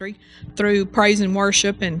through praise and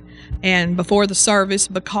worship and before the service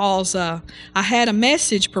because I had a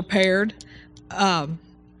message prepared and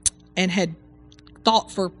had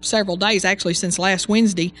thought for several days, actually since last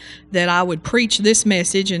Wednesday, that I would preach this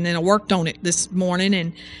message, and then I worked on it this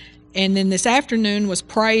morning, and then this afternoon was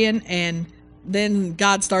praying, and then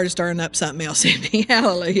God started stirring up something else in me.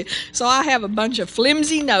 Hallelujah. So I have a bunch of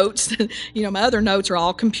flimsy notes. My other notes are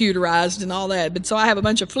all computerized and all that. But so I have a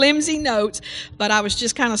bunch of flimsy notes, but I was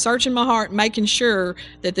just kind of searching my heart, making sure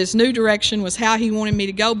that this new direction was how He wanted me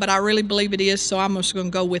to go. But I really believe it is, so I'm just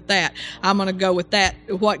going to go with that. I'm going to go with that,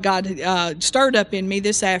 what God stirred up in me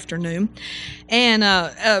this afternoon. And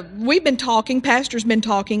we've been talking, Pastor's been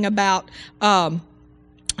talking about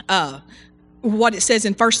what it says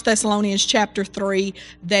in 1 Thessalonians chapter 3,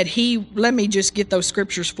 that let me just get those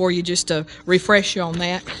scriptures for you just to refresh you on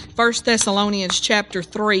that. 1 Thessalonians chapter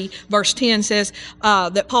 3, verse 10 says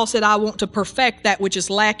that Paul said, I want to perfect that which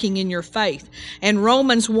is lacking in your faith. And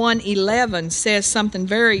Romans 1:11 says something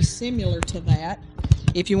very similar to that.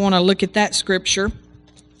 If you want to look at that scripture,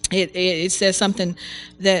 it says something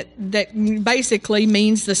that basically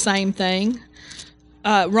means the same thing.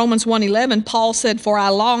 Romans 1:11, Paul said, for I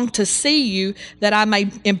long to see you, that I may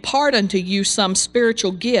impart unto you some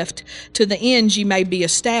spiritual gift, to the end ye may be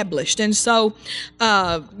established. And so,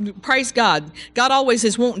 praise God. God always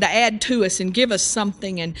is wanting to add to us and give us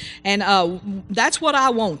something, and that's what I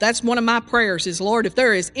want. That's one of my prayers is, Lord, if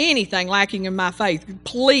there is anything lacking in my faith,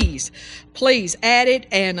 please add it,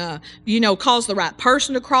 and cause the right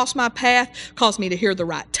person to cross my path, cause me to hear the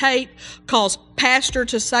right tape, cause Pastor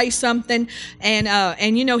to say something,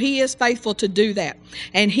 and He is faithful to do that,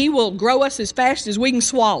 and He will grow us as fast as we can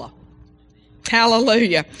swallow.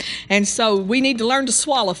 Hallelujah. And so we need to learn to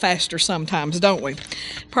swallow faster sometimes, don't we?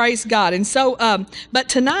 Praise God. And so, but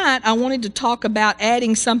tonight I wanted to talk about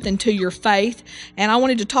adding something to your faith, and I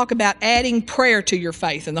wanted to talk about adding prayer to your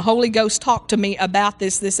faith. And the Holy Ghost talked to me about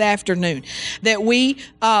this afternoon, that we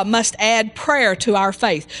must add prayer to our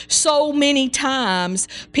faith. So many times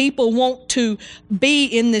people want to be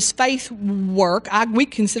in this faith work. We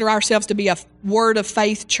consider ourselves to be a Word of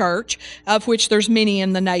Faith church, of which there's many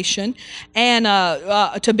in the nation, and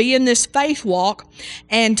to be in this faith walk,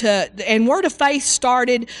 and Word of Faith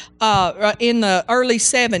started in the early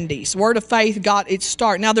 70s. Word of Faith got its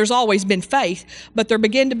start. Now there's always been faith, but there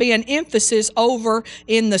began to be an emphasis over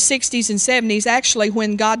in the 60s and 70s, actually,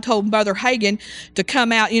 when God told Brother Hagin to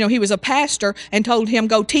come out. He was a pastor, and told him,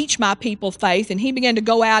 go teach my people faith, and he began to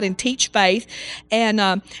go out and teach faith, and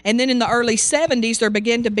then in the early 70s there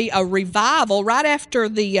began to be a revival right after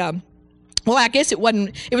the well, I guess it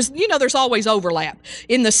wasn't, it was, there's always overlap.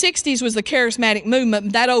 In the 60s was the charismatic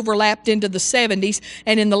movement. That overlapped into the 70s.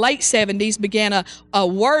 And in the late 70s began a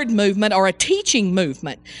word movement, or a teaching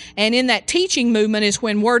movement. And in that teaching movement is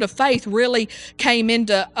when Word of Faith really came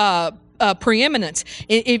into preeminence.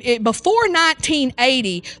 Before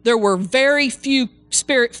 1980, there were very few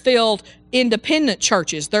Spirit-filled independent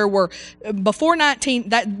churches. There were, around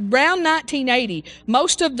 1980,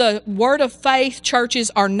 most of the Word of Faith churches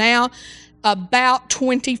are now about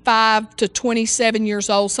 25 to 27 years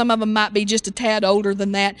old. Some of them might be just a tad older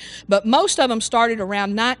than that, but most of them started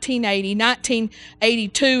around 1980.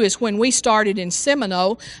 1982 is when we started in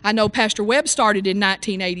Seminole. I know Pastor Webb started in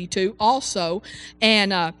 1982 also,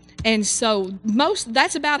 and so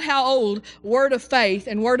that's about how old Word of Faith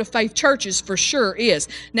and Word of Faith churches for sure is.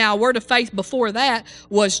 Now, Word of Faith before that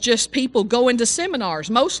was just people going to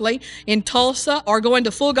seminars, mostly in Tulsa, or going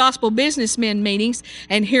to Full Gospel Businessmen meetings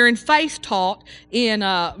and hearing faith taught in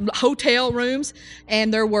hotel rooms,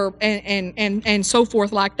 and there were and so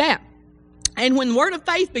forth like that. And when Word of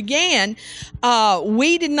Faith began,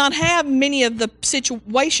 we did not have many of the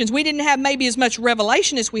situations. We didn't have maybe as much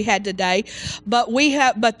revelation as we had today, but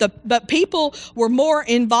people were more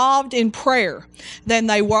involved in prayer than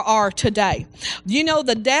they are today.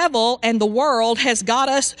 The devil and the world has got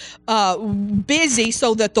us busy,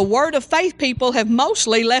 so that the Word of Faith people have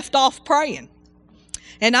mostly left off praying.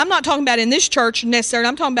 And I'm not talking about in this church necessarily.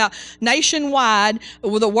 I'm talking about nationwide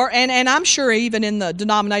with the word, and I'm sure even in the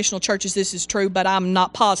denominational churches this is true, but I'm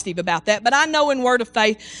not positive about that. But I know in Word of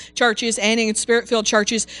Faith churches and in Spirit-filled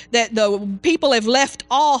churches that the people have left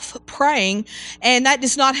off praying, and that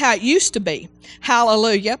is not how it used to be.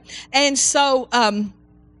 Hallelujah. And so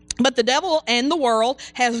But the devil and the world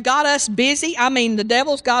has got us busy. I mean, the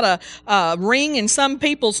devil's got a ring in some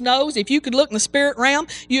people's nose. If you could look in the spirit realm,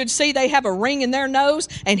 you'd see they have a ring in their nose,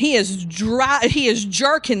 and he is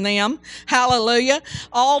jerking them, hallelujah,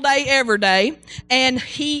 all day, every day. And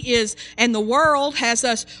and the world has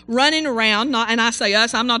us running around, and I say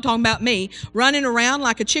us, I'm not talking about me, running around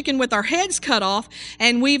like a chicken with our heads cut off,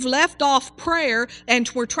 and we've left off prayer, and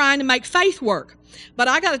we're trying to make faith work. But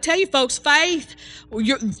I got to tell you, folks,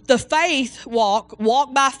 the faith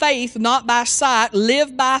walk by faith, not by sight,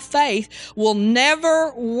 live by faith, will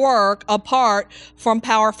never work apart from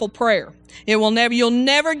powerful prayer. You'll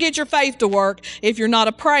never get your faith to work if you're not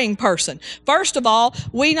a praying person. First of all,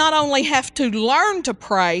 we not only have to learn to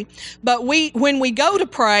pray, but when we go to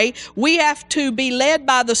pray, we have to be led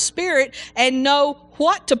by the Spirit and know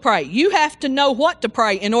what to pray. You have to know what to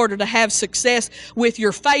pray in order to have success with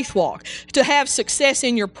your faith walk, to have success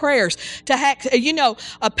in your prayers.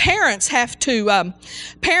 Parents have to,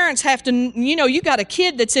 you got a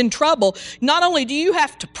kid that's in trouble. Not only do you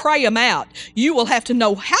have to pray them out, you will have to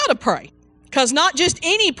know how to pray, because not just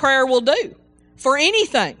any prayer will do for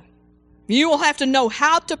anything. You will have to know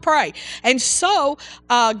how to pray. And so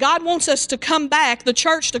God wants us to come back, the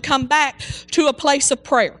church to come back to a place of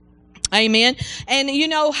prayer. Amen. And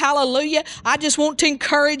hallelujah, I just want to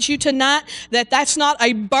encourage you tonight that that's not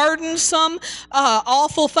a burdensome,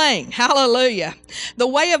 awful thing. Hallelujah. The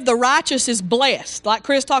way of the righteous is blessed. Like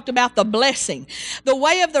Chris talked about the blessing. The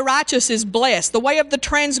way of the righteous is blessed. The way of the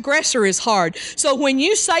transgressor is hard. So when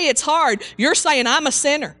you say it's hard, you're saying, I'm a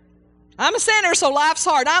sinner. I'm a sinner, so life's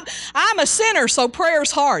hard. I'm a sinner, so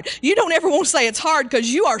prayer's hard. You don't ever want to say it's hard,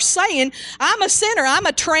 because you are saying, I'm a sinner, I'm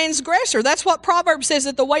a transgressor. That's what Proverbs says,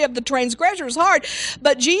 that the way of the transgressor is hard.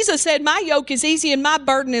 But Jesus said, my yoke is easy and my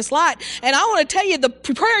burden is light. And I want to tell you, the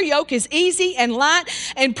prayer yoke is easy and light,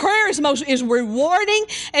 and prayer is rewarding,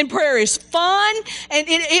 and prayer is fun, and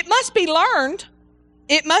it must be learned.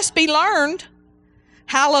 It must be learned.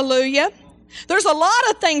 Hallelujah. There's a lot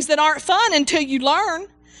of things that aren't fun until you learn.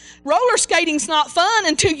 Roller skating's not fun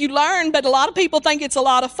until you learn, but a lot of people think it's a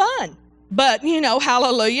lot of fun. But,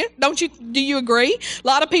 hallelujah. Do you agree? A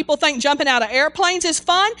lot of people think jumping out of airplanes is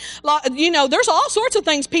fun. There's all sorts of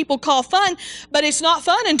things people call fun, but it's not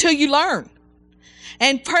fun until you learn.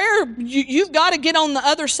 And prayer, you've got to get on the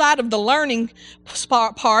other side of the learning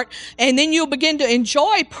part, and then you'll begin to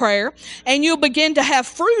enjoy prayer, and you'll begin to have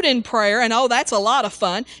fruit in prayer, and that's a lot of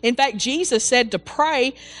fun. In fact, Jesus said to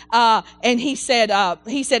pray, and he said,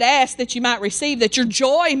 ask that you might receive, that your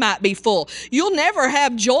joy might be full. You'll never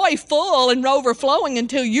have joy full and overflowing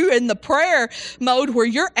until you're in the prayer mode where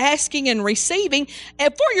you're asking and receiving,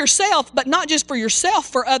 and for yourself, but not just for yourself,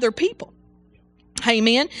 for other people.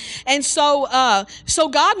 Amen. And so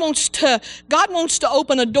God wants to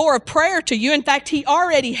open a door of prayer to you. In fact, He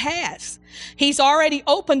already has. He's already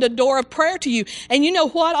opened a door of prayer to you. And you know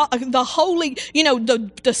what?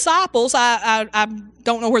 The disciples, I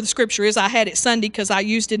don't know where the scripture is. I had it Sunday because I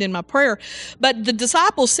used it in my prayer. But the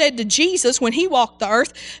disciples said to Jesus when He walked the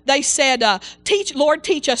earth, they said, Lord,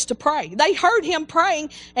 teach us to pray. They heard Him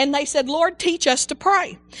praying, and they said, Lord, teach us to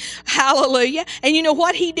pray. Hallelujah. And you know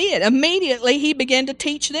what He did? Immediately He began to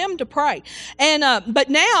teach them to pray. But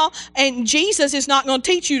now, and Jesus is not going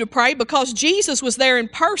to teach you to pray because Jesus was there in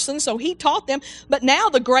person, so He taught them. But now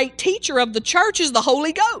the great teacher of the church is the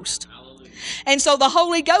Holy Ghost. And so the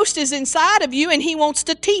Holy Ghost is inside of you, and He wants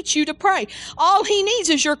to teach you to pray. All He needs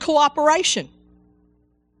is your cooperation.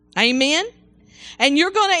 Amen? And you're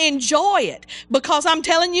going to enjoy it, because I'm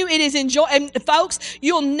telling you, it is enjoy. And folks,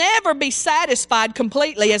 you'll never be satisfied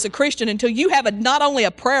completely as a Christian until you have not only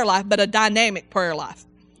a prayer life, but a dynamic prayer life.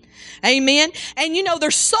 Amen. And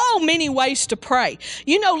there's so many ways to pray.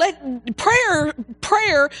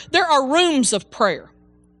 Prayer, there are rooms of prayer.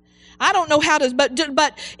 I don't know how to,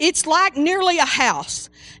 but it's like nearly a house.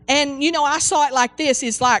 And, I saw it like this.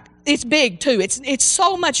 It's big too. It's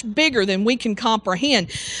so much bigger than we can comprehend.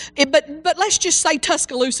 But let's just say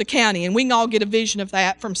Tuscaloosa County, and we can all get a vision of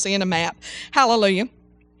that from seeing a map. Hallelujah.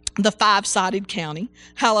 The five-sided county.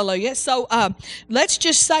 Hallelujah. So let's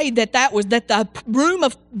just say that the room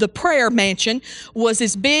of the prayer mansion was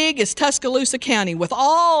as big as Tuscaloosa County, with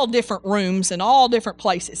all different rooms and all different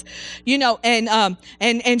places,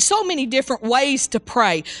 and so many different ways to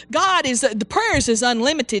pray. The prayer is as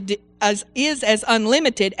unlimited as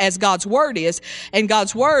unlimited as God's word is, and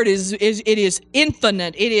God's word is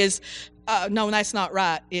infinite. It is no, that's not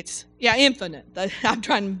right. It's infinite. I'm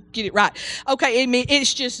trying to get it right. Okay,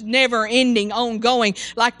 it's just never ending, ongoing.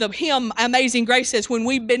 Like the hymn Amazing Grace says, when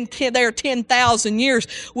we've been there 10,000 years,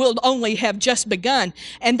 we'll only have just begun.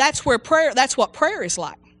 And that's what prayer is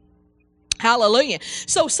like. Hallelujah.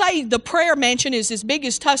 So say the prayer mansion is as big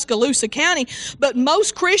as Tuscaloosa County, but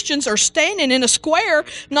most Christians are standing in a square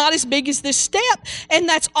not as big as this step, and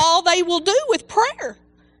that's all they will do with prayer.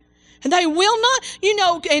 And they will not,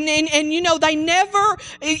 they never,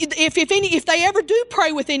 if they ever do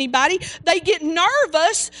pray with anybody, they get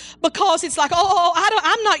nervous because it's like,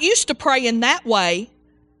 I'm not used to praying that way.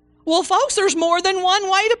 Well, folks, there's more than one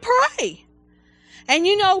way to pray. And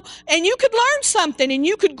you could learn something, and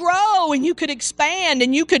you could grow, and you could expand,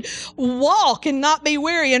 and you could walk and not be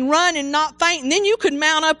weary, and run and not faint, and then you could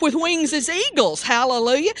mount up with wings as eagles.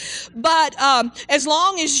 Hallelujah. But as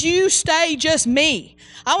long as you stay just me,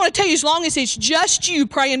 I want to tell you, as long as it's just you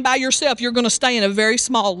praying by yourself, you're going to stay in a very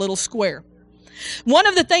small little square. One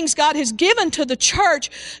of the things God has given to the church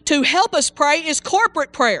to help us pray is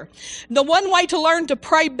corporate prayer. The one way to learn to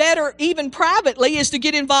pray better, even privately, is to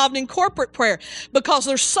get involved in corporate prayer, because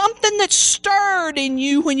there's something that's stirred in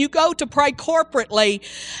you when you go to pray corporately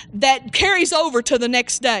that carries over to the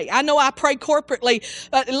next day. I know I pray corporately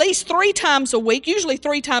at least 3 times a week, usually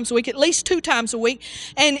 3 times a week, at least 2 times a week,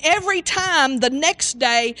 and every time the next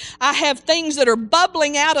day I have things that are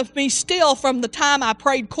bubbling out of me still from the time I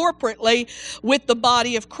prayed corporately with the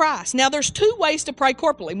body of Christ. Now, there's 2 ways to pray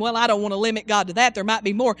corporately. Well, I don't want to limit God to that. There might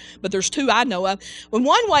be more, but there's 2 I know of. And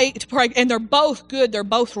one way to pray, and they're both good, they're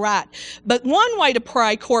both right, but one way to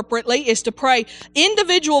pray corporately is to pray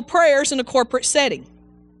individual prayers in a corporate setting.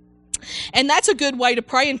 And that's a good way to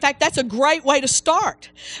pray. In fact, that's a great way to start,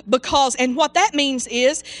 because, and what that means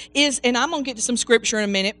is, and I'm going to get to some scripture in a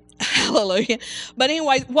minute. Hallelujah. But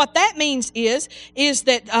anyway, what that means is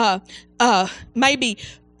that maybe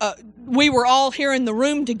we were all here in the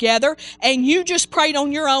room together, and you just prayed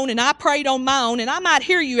on your own, and I prayed on my own, and I might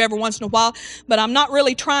hear you every once in a while, but I'm not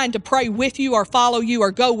really trying to pray with you or follow you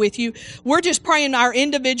or go with you. We're just praying our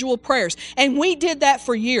individual prayers. And we did that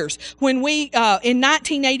for years. When we, in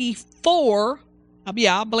 1984,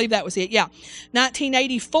 I believe that was it. Yeah.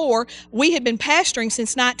 1984, we had been pastoring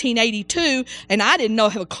since 1982, and I didn't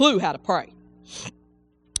have a clue how to pray.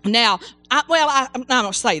 Now, I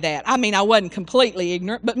don't say that. I mean, I wasn't completely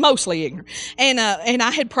ignorant, but mostly ignorant. And I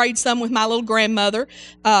had prayed some with my little grandmother,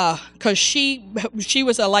 because she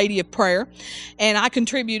was a lady of prayer, and I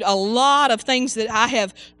contribute a lot of things that I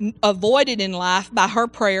have avoided in life by her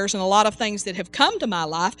prayers, and a lot of things that have come to my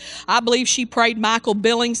life. I believe she prayed Michael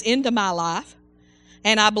Billings into my life,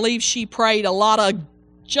 and I believe she prayed a lot of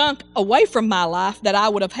junk away from my life that I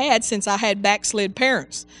would have had since I had backslid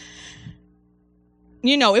parents.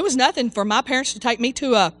 It was nothing for my parents to take me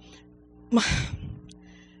to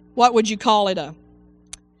what would you call it, a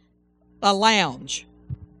lounge,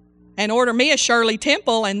 and order me a Shirley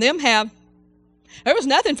Temple, and there was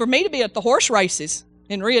nothing for me to be at the horse races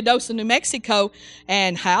in Ruidoso, New Mexico,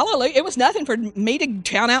 and hallelujah, it was nothing for me to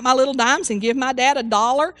count out my little dimes and give my dad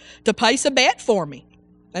 $1 to place a bet for me.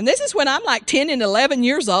 And this is when I'm like 10 and 11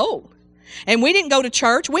 years old. And we didn't go to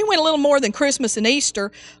church. We went a little more than Christmas and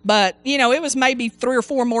Easter, but, it was maybe 3 or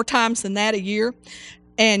 4 more times than that a year.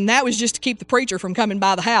 And that was just to keep the preacher from coming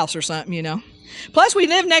by the house or something. Plus, we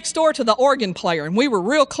lived next door to the organ player, and we were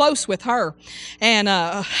real close with her. And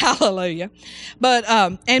hallelujah. But,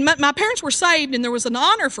 and my parents were saved, and there was an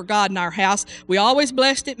honor for God in our house. We always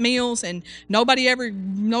blessed at meals, and nobody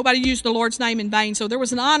used the Lord's name in vain. So there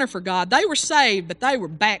was an honor for God. They were saved, but they were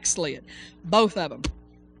backslid, both of them.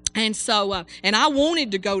 And so, and I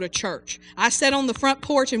wanted to go to church. I sat on the front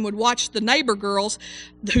porch and would watch the neighbor girls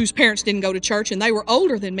whose parents didn't go to church, and they were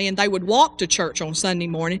older than me, and they would walk to church on Sunday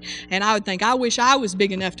morning. And I would think, I wish I was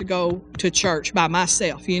big enough to go to church by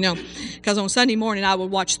myself, because on Sunday morning I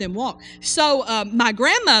would watch them walk. So my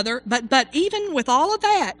grandmother, but even with all of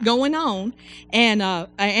that going on, and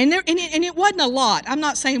it wasn't a lot. I'm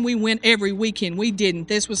not saying we went every weekend. We didn't.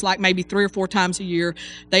 This was like maybe 3 or 4 times a year.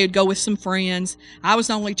 They would go with some friends. I was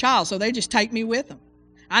the only child, so they just take me with them.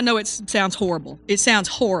 I know it sounds horrible. It sounds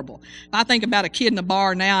horrible. If I think about a kid in a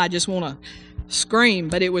bar now, I just want to scream,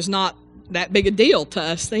 but it was not that big a deal to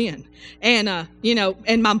us then. And,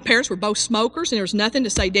 and my parents were both smokers, and there was nothing to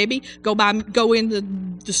say, Debbie, go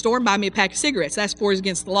in the store and buy me a pack of cigarettes. That's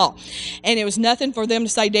against the law. And it was nothing for them to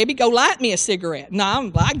say, Debbie, go light me a cigarette.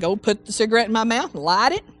 No, I'd go put the cigarette in my mouth and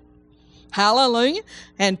light it. Hallelujah.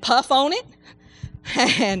 And puff on it.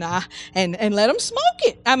 And let them smoke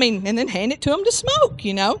it. And then hand it to them to smoke,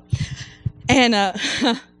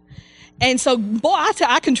 And so, boy,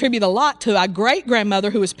 I contribute a lot to a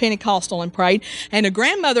great-grandmother who was Pentecostal and prayed, and a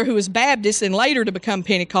grandmother who was Baptist and later to become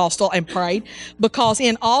Pentecostal and prayed, because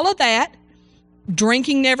in all of that,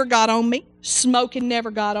 drinking never got on me. Smoking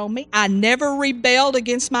never got on me. I never rebelled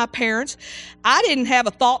against my parents. I didn't have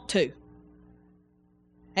a thought to.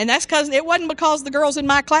 And that's because it wasn't because the girls in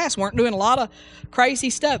my class weren't doing a lot of crazy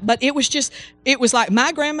stuff, but it was like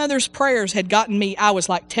my grandmother's prayers had gotten me, I was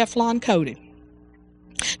like Teflon coated.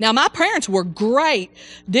 Now, my parents were great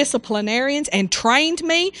disciplinarians and trained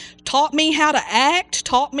me, taught me how to act,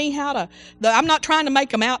 taught me how to, I'm not trying to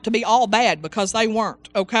make them out to be all bad because they weren't,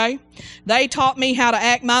 okay? They taught me how to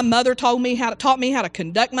act. My mother taught me how to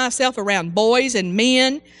conduct myself around boys and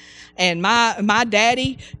men. And my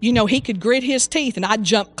daddy, you know, he could grit his teeth and I'd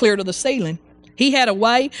jump clear to the ceiling. He had a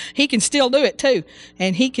way, he can still do it too.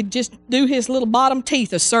 And he could just do his little bottom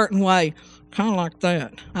teeth a certain way. Kind of like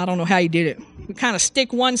that. I don't know how he did it. We kind of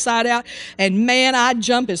stick one side out, and man, I'd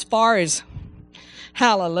jump as far as,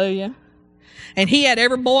 hallelujah. And he had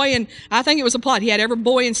every boy, and I think it was a plot, he had every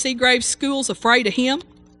boy in Seagrave schools afraid of him.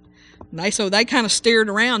 So they kind of steered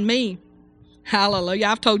around me. Hallelujah.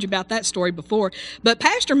 I've told you about that story before. But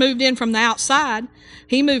Pastor moved in from the outside.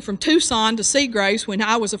 He moved from Tucson to Seagraves when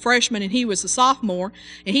I was a freshman and he was a sophomore.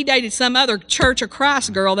 And he dated some other Church of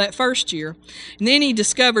Christ girl that first year. And then he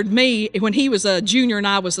discovered me when he was a junior and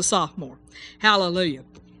I was a sophomore. Hallelujah.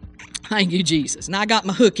 Thank you, Jesus. And I got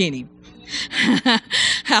my hook in him.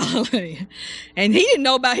 Hallelujah. And he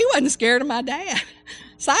wasn't scared of my dad.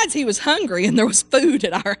 Besides, he was hungry and there was food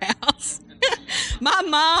at our house. My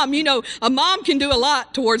mom, you know, a mom can do a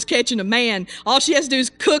lot towards catching a man. All she has to do is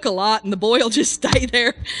cook a lot and the boy will just stay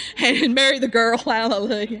there and marry the girl.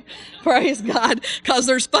 Hallelujah. Praise God. Because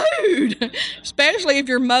there's food. Especially if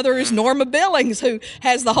your mother is Norma Billings, who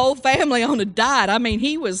has the whole family on a diet. I mean,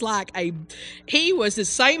 he was the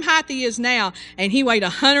same height he is now, and he weighed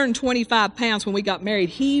 125 pounds when we got married.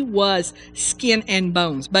 He was skin and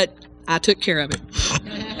bones, but I took care of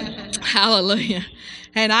it. Hallelujah.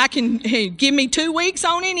 And I can, give me 2 weeks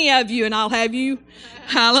on any of you and I'll have you.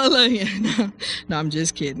 Hallelujah. No, I'm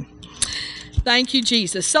just kidding. Thank you,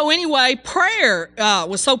 Jesus. So anyway, prayer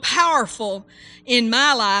was so powerful in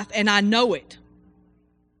my life, and I know it.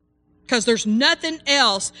 Because there's nothing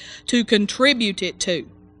else to contribute it to.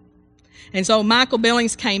 And so Michael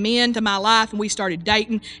Billings came into my life and we started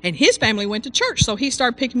dating, and his family went to church. So he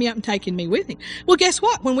started picking me up and taking me with him. Well, guess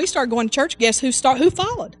what? When we started going to church, guess who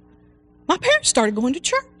followed? My parents started going to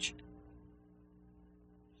church.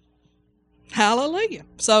 Hallelujah.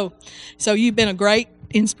 So you've been a great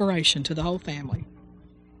inspiration to the whole family.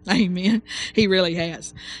 Amen. He really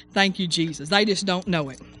has. Thank you, Jesus. They just don't know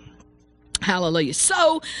it. Hallelujah.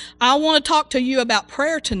 So I want to talk to you about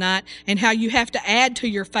prayer tonight and how you have to add to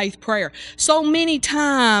your faith prayer. So many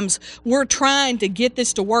times we're trying to get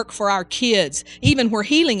this to work for our kids, even where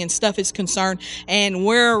healing and stuff is concerned, and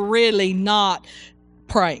we're really not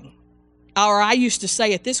praying. Or I used to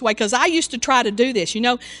say it this way, because I used to try to do this. You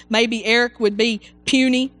know, maybe Eric would be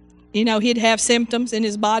puny. You know, he'd have symptoms in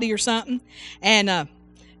his body or something. And,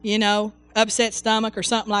 you know, upset stomach or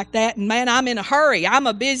something like that. And man, I'm in a hurry. I'm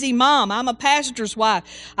a busy mom. I'm a pastor's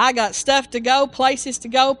wife. I got stuff to go, places to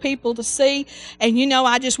go, people to see. And, you know,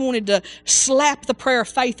 I just wanted to slap the prayer of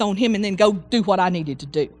faith on him and then go do what I needed to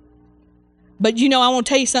do. But, you know, I want to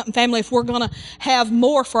tell you something, family. If we're going to have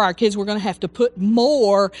more for our kids, we're going to have to put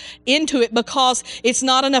more into it, because it's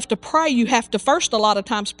not enough to pray. You have to first, a lot of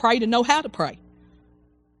times, pray to know how to pray.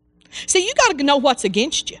 See, you got to know what's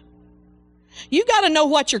against you. You got to know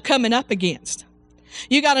what you're coming up against.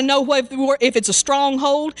 You got to know if it's a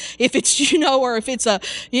stronghold, if it's, you know, or if it's a,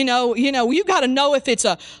 you got to know if it's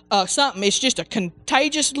a something, it's just a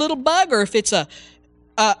contagious little bug, or if it's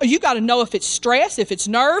you got to know if it's stress, if it's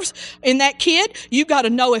nerves in that kid. You got to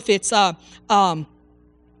know if it's a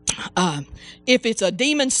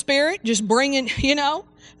demon spirit just bringing,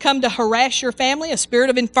 come to harass your family, a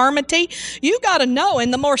spirit of infirmity. You got to know,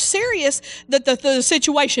 and the more serious that the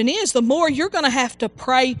situation is, the more you're going to have to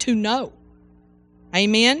pray to know.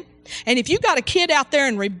 Amen. And if you got a kid out there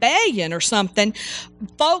in rebellion or something,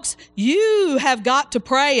 folks, you have got to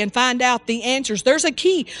pray and find out the answers. There's a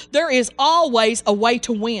key. There is always a way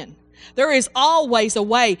to win. There is always a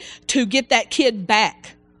way to get that kid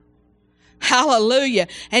back. Hallelujah.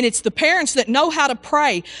 And it's the parents that know how to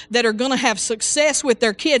pray that are going to have success with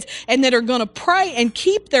their kids, and that are going to pray and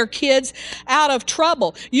keep their kids out of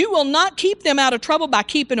trouble. You will not keep them out of trouble by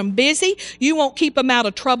keeping them busy. You won't keep them out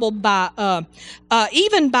of trouble by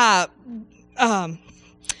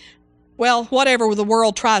well, whatever the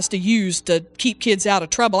world tries to use to keep kids out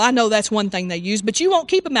of trouble. I know that's one thing they use, but you won't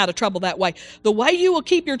keep them out of trouble that way. The way you will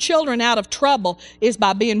keep your children out of trouble is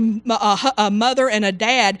by being a mother and a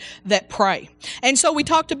dad that pray. And so we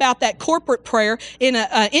talked about that corporate prayer in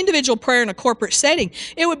an individual prayer in a corporate setting.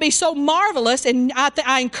 It would be so marvelous, and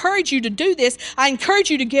I encourage you to do this. I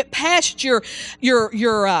encourage you to get past your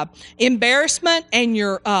embarrassment and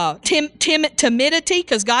your timidity,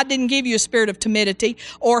 because God didn't give you a spirit of timidity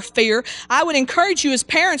or fear. I would encourage you as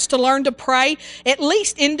parents to learn to pray at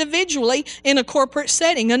least individually in a corporate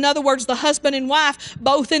setting. In other words, the husband and wife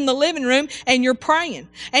both in the living room and you're praying.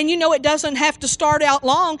 And you know, it doesn't have to start out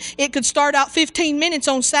long. It could start out 15 minutes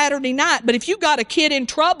on Saturday night. But if you got a kid in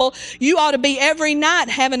trouble, you ought to be every night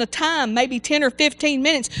having a time, maybe 10 or 15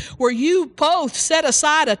 minutes, where you both set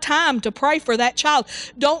aside a time to pray for that child.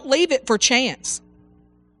 Don't leave it for chance.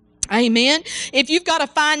 Amen. If you've got a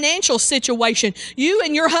financial situation, you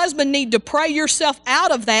and your husband need to pray yourself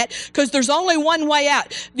out of that, because there's only one way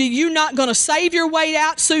out. You're not going to save your way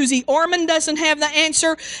out. Susie Orman doesn't have the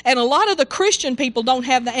answer, and a lot of the Christian people don't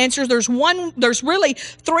have the answers. There's really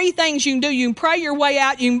three things you can do. You can pray your way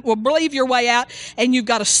out, you will believe your way out, and you've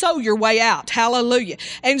got to sow your way out. Hallelujah.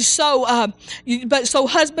 And so, so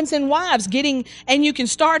husbands and wives and you can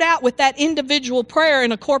start out with that individual prayer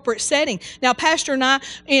in a corporate setting. Now, Pastor and I,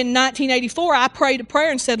 in 1984, I prayed a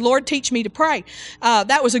prayer and said, Lord, teach me to pray.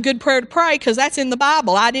 That was a good prayer to pray, because that's in the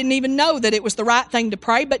Bible. I didn't even know that it was the right thing to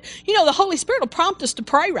pray, but you know, the Holy Spirit will prompt us to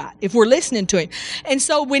pray right if we're listening to Him. And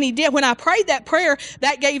so when I prayed that prayer,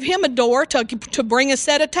 that gave Him a door to bring a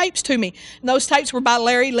set of tapes to me. And those tapes were by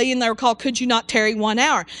Larry Lee, and they were called Could You Not Tarry 1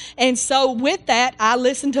 Hour? And so with that, I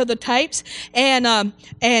listened to the tapes, and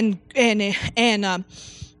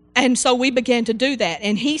so we began to do that.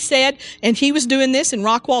 And he said, and he was doing this in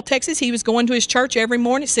Rockwall, Texas. He was going to his church every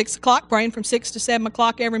morning at 6 o'clock, praying from 6 to 7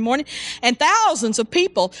 o'clock every morning. And thousands of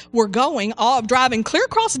people were going, driving clear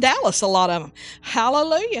across Dallas, a lot of them.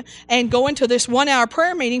 Hallelujah. And going to this 1 hour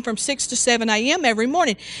prayer meeting from 6 to 7 a.m. every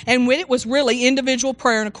morning. And it was really individual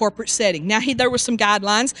prayer in a corporate setting. Now, there were some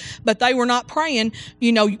guidelines, but they were not praying,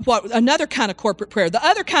 another kind of corporate prayer. The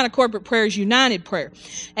other kind of corporate prayer is united prayer.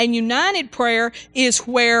 And united prayer is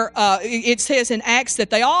where it says in Acts that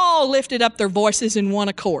they all lifted up their voices in one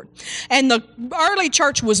accord. And the early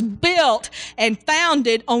church was built and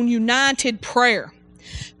founded on united prayer.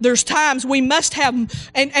 There's times we must have,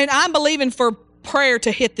 and I'm believing for prayer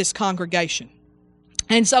to hit this congregation.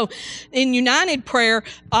 And so in united prayer,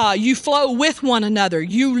 you flow with one another.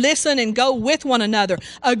 You listen and go with one another,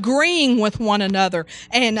 agreeing with one another,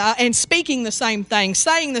 and speaking the same thing,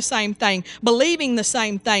 saying the same thing, believing the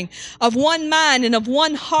same thing, of one mind and of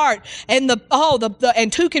one heart. And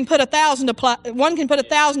and two can put 1,000 to flight. One can put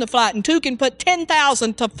 1,000 to flight, and two can put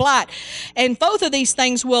 10,000 to flight. And both of these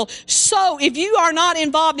things will. So if you are not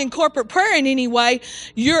involved in corporate prayer in any way,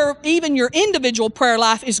 even your individual prayer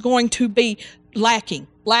life is going to be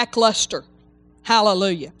lackluster.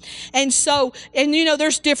 Hallelujah. And so,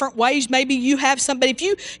 there's different ways. Maybe you have somebody,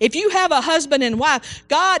 if you have a husband and wife,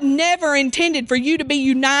 God never intended for you to be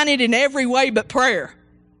united in every way but prayer.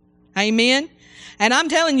 Amen. And I'm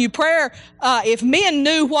telling you, prayer, if men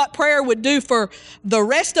knew what prayer would do for the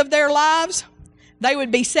rest of their lives, they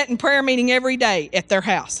would be setting prayer meeting every day at their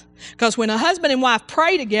house. Because when a husband and wife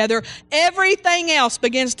pray together, everything else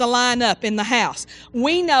begins to line up in the house.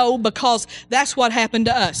 We know, because that's what happened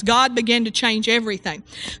to us. God began to change everything.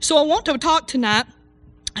 So I want to talk tonight,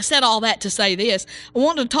 I said all that to say this, I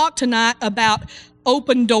want to talk tonight about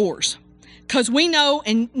open doors. Because we know,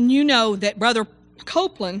 and you know, that Brother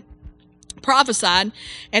Copeland prophesied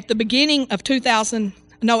at the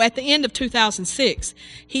end of 2006,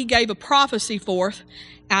 he gave a prophecy forth,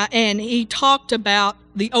 and he talked about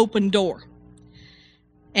the open door.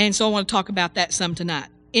 And so I want to talk about that some tonight.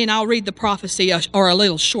 And I'll read the prophecy, or a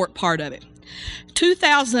little short part of it.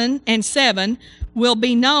 2007 will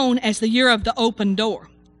be known as the year of the open door.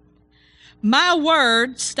 My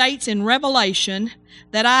word states in Revelation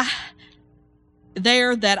that I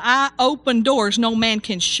open doors no man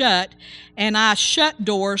can shut, and I shut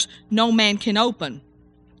doors no man can open.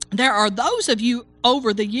 There are those of you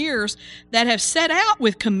over the years that have set out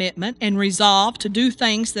with commitment and resolve to do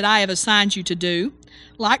things that I have assigned you to do,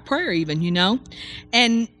 like prayer even,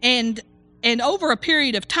 and over a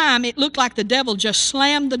period of time, it looked like the devil just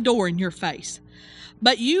slammed the door in your face.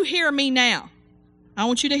 But you hear me now. I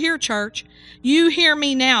want you to hear, church. You hear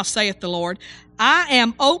me now, saith the Lord. I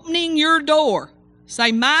am opening your door.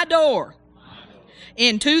 Say, my door.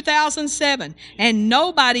 In 2007, and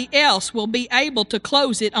nobody else will be able to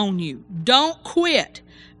close it on you. Don't quit.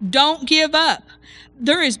 Don't give up.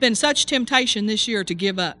 There has been such temptation this year to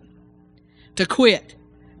give up. to quit,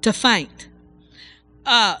 to faint.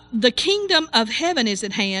 The kingdom of heaven is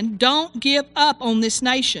at hand. Don't give up on this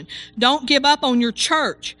nation. Don't give up on your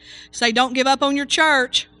church. Say, don't give up on your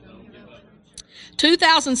church.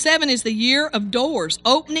 2007 is the year of doors,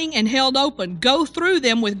 opening and held open. Go through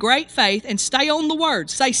them with great faith and stay on the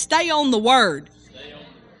word. Say, stay on the word.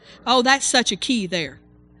 Oh, that's such a key there.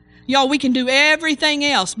 Y'all, we can do everything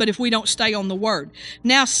else, but if we don't stay on the word.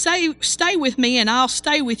 Now, stay with me and I'll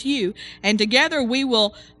stay with you, and together we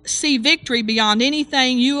will see victory beyond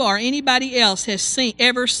anything you or anybody else has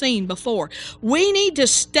ever seen before. We need to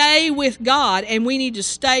stay with God, and we need to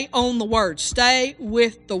stay on the word. Stay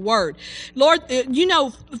with the word. Lord, you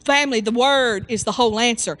know, family, the word is the whole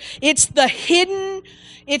answer. It's the hidden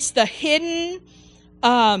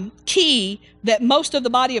key that most of the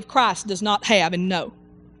body of Christ does not have and know.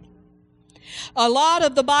 A lot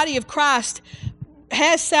of the body of Christ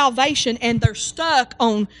has salvation and they're stuck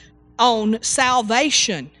on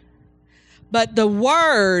salvation. But the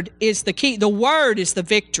word is the key. The word is the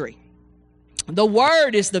victory. The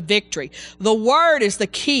word is the victory. The word is the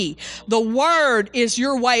key. The word is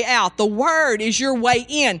your way out. The word is your way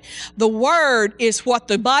in. The word is what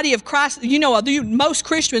the body of Christ, you know, most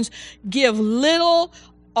Christians give little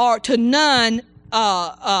or to none.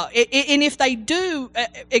 And if they do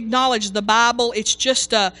acknowledge the Bible, it's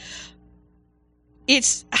just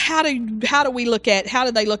it's how do we look at it? How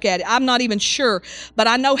do they look at it? I'm not even sure, but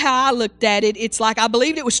I know how I looked at it. It's like I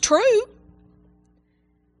believed it was true.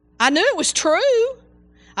 I knew it was true.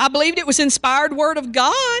 I believed it was inspired word of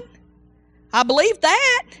God. I believed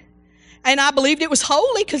that. And I believed it was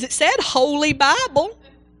holy because it said Holy Bible.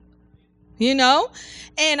 You know?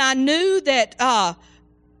 And I knew that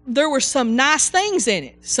there were some nice things in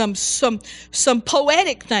it, some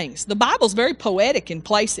poetic things. The Bible's very poetic in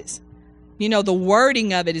places. You know, the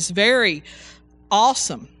wording of it is very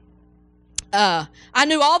awesome. I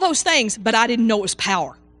knew all those things, but I didn't know it was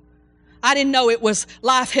power. I didn't know it was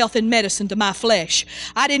life, health, and medicine to my flesh.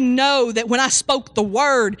 I didn't know that when I spoke the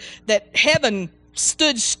word that heaven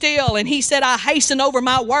stood still and he said, I hasten over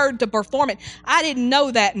my word to perform it. I didn't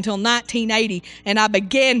know that until 1980, and I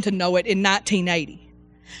began to know it in 1980.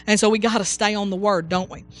 And so we got to stay on the word, don't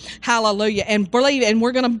we? Hallelujah. And believe, and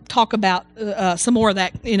we're going to talk about some more of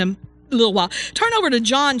that in a little while. Turn over to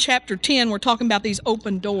John chapter 10. We're talking about these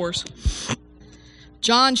open doors.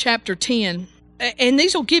 John chapter 10. And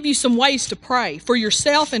these will give you some ways to pray for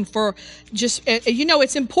yourself and for just, you know,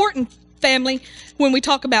 it's important, family, when we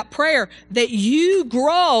talk about prayer, that you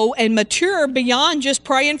grow and mature beyond just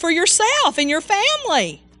praying for yourself and your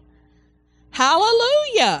family.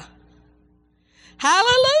 Hallelujah.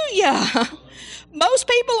 Hallelujah. Most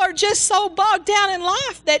people are just so bogged down in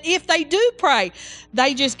life that if they do pray,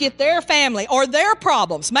 they just get their family or their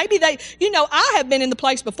problems. Maybe they, you know, I have been in the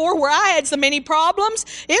place before where I had so many problems,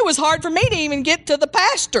 it was hard for me to even get to the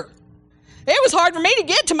pastor. It was hard for me to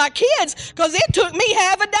get to my kids because it took me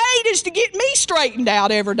half a day just to get me straightened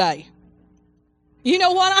out every day. You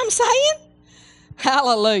know what I'm saying?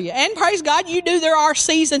 Hallelujah. And praise God, there are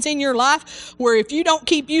seasons in your life where if you don't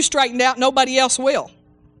keep you straightened out, nobody else will.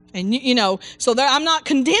 And, you know, so I'm not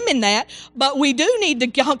condemning that, but we do need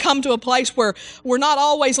to come to a place where we're not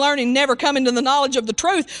always learning, never coming to the knowledge of the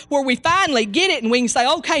truth, where we finally get it and we can say,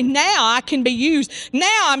 okay, now I can be used.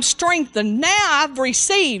 Now I'm strengthened. Now I've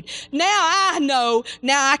received. Now I know.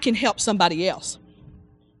 Now I can help somebody else.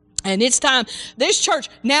 And it's time. This church,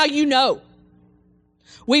 now you know.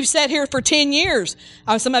 We've sat here for 10 years.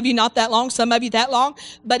 Some of you not that long, some of you that long.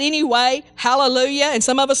 But anyway, hallelujah, and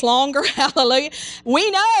some of us longer, hallelujah.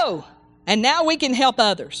 We know, and now we can help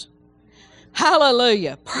others.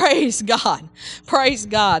 Hallelujah. Praise God. Praise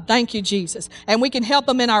God. Thank you, Jesus. And we can help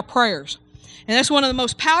them in our prayers. And that's one of the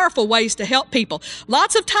most powerful ways to help people.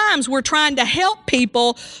 Lots of times we're trying to help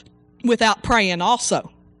people without praying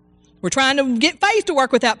also. We're trying to get faith to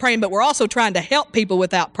work without praying, but we're also trying to help people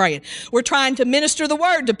without praying. We're trying to minister the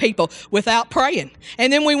word to people without praying.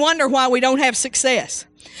 And then we wonder why we don't have success.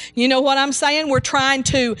 You know what I'm saying? We're trying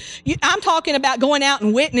to, I'm talking about going out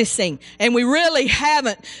and witnessing, and we really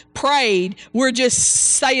haven't prayed. We're just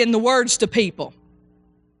saying the words to people.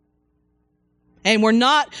 And we're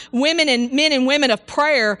not men and women of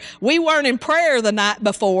prayer. We weren't in prayer the night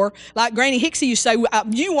before. Like Granny Hicksey used to say,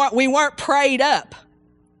 we weren't prayed up.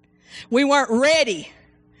 We weren't ready,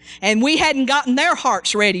 and we hadn't gotten their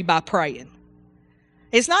hearts ready by praying.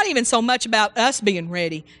 It's not even so much about us being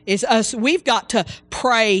ready. It's us. We've got to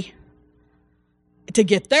pray to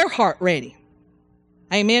get their heart ready.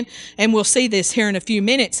 Amen. And we'll see this here in a few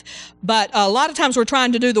minutes. But a lot of times we're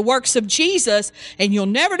trying to do the works of Jesus, and you'll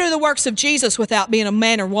never do the works of Jesus without being a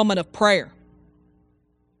man or woman of prayer.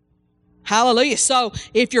 Hallelujah. So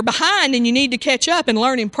if you're behind and you need to catch up and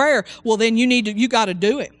learn in prayer, well, then you got to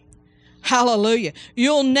do it. Hallelujah.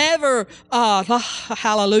 You'll never,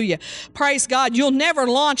 hallelujah. Praise God. You'll never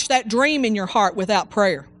launch that dream in your heart without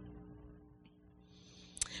prayer.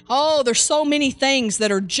 Oh, there's so many things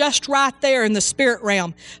that are just right there in the spirit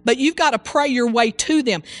realm, but you've got to pray your way to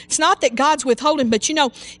them. It's not that God's withholding, but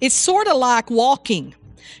it's sort of like walking.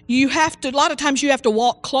 A lot of times you have to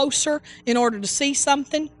walk closer in order to see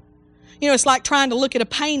something. It's like trying to look at a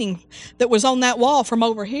painting that was on that wall from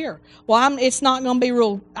over here. Well, it's not going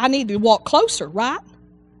to be I need to walk closer, right?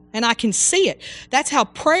 And I can see it. That's how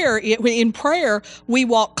in prayer, we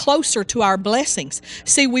walk closer to our blessings.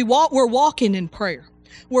 See, we're walking in prayer.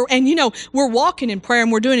 We're walking in prayer,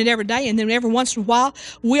 and we're doing it every day. And then every once in a while,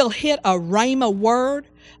 we'll hit a rhema word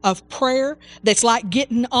of prayer that's like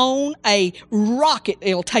getting on a rocket.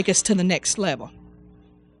 It'll take us to the next level.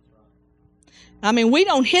 I mean, we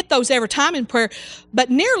don't hit those every time in prayer, but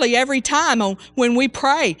nearly every time when we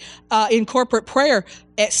pray in corporate prayer,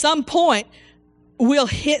 at some point, we'll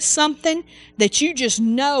hit something that you just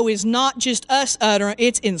know is not just us uttering,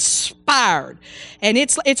 it's inspired. And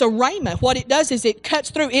it's a rhema. What it does is it cuts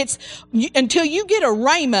through. Until you get a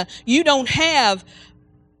rhema, you don't have,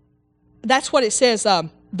 that's what it says,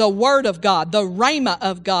 the word of God, the rhema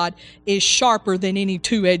of God is sharper than any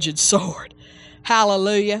two-edged sword.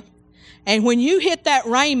 Hallelujah. And when you hit that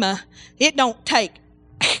rhema, it don't take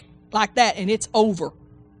like that and it's over.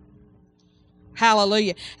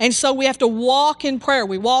 Hallelujah. And so we have to walk in prayer.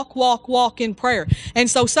 We walk in prayer. And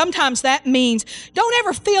so sometimes that means don't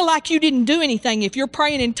ever feel like you didn't do anything if you're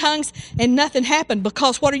praying in tongues and nothing happened,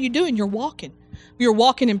 because what are you doing? You're walking. You're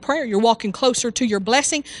walking in prayer. You're walking closer to your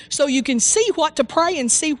blessing so you can see what to pray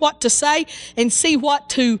and see what to say and see what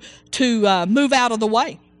to move out of the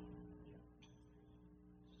way.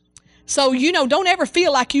 So, don't ever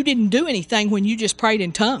feel like you didn't do anything when you just prayed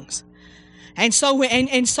in tongues. And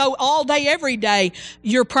so all day, every day,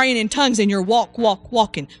 you're praying in tongues and you're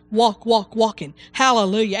walking.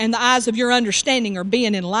 Hallelujah. And the eyes of your understanding are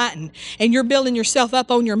being enlightened. And you're building yourself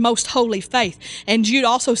up on your most holy faith. And Jude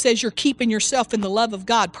also says you're keeping yourself in the love of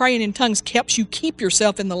God. Praying in tongues helps you keep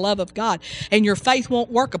yourself in the love of God. And your faith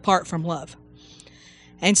won't work apart from love.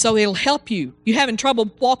 And so it'll help you. You having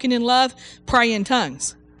trouble walking in love? Pray in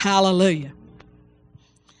tongues. Hallelujah.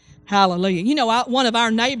 Hallelujah. One of our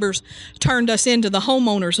neighbors turned us into the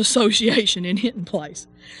homeowners association in Hinton Place.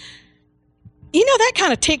 That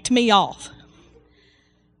kind of ticked me off.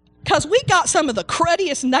 Because we got some of the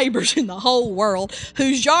cruddiest neighbors in the whole world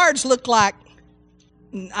whose yards look like,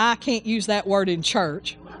 I can't use that word in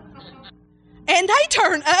church. And they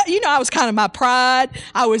turned, I was kind of my pride.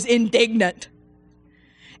 I was indignant.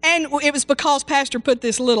 And it was because Pastor put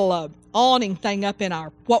this little awning thing up in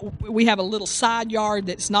we have a little side yard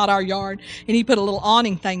that's not our yard, and he put a little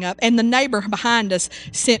awning thing up, and the neighbor behind us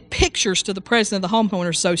sent pictures to the president of the Homeowners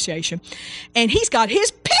Association, and he's got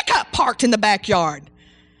his pickup parked in the backyard.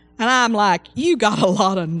 And I'm like, you got a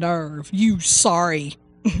lot of nerve, you sorry.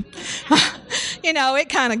 It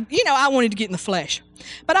kind of, I wanted to get in the flesh.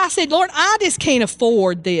 But I said, Lord, I just can't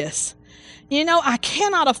afford this. I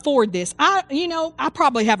cannot afford this. I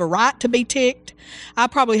probably have a right to be ticked. I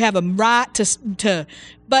probably have a right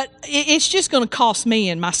but it's just going to cost me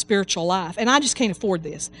in my spiritual life. And I just can't afford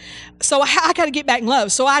this. So I got to get back in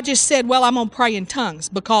love. So I just said, well, I'm going to pray in tongues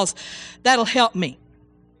because that'll help me.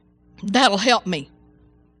 That'll help me.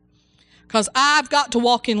 Because I've got to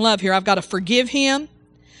walk in love here. I've got to forgive him.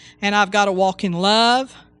 And I've got to walk in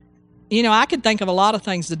love. I could think of a lot of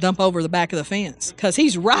things to dump over the back of the fence because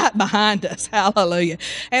he's right behind us. Hallelujah.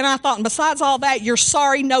 And I thought, and besides all that, your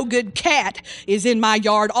sorry, no good cat is in my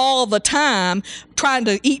yard all the time trying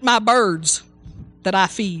to eat my birds that I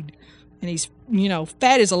feed. And he's,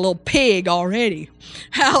 fat as a little pig already.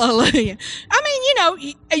 Hallelujah. I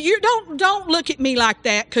mean, you don't look at me like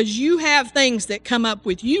that because you have things that come up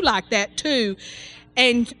with you like that too.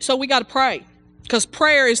 And so we got to pray because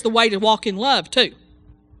prayer is the way to walk in love too.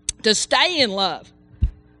 To stay in love.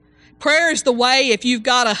 Prayer is the way, if you've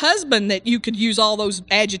got a husband, that you could use all those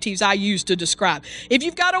adjectives I used to describe. If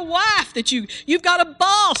you've got a wife, that you've got a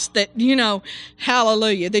boss that,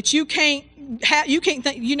 hallelujah, that you can't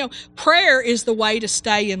think, prayer is the way to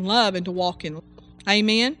stay in love and to walk in love.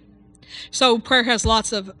 Amen? So prayer has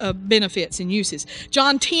lots of benefits and uses.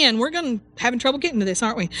 John 10, we're having trouble getting to this,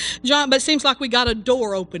 aren't we? But it seems like we got a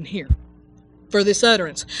door open here for this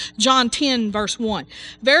utterance. John 10, verse 1.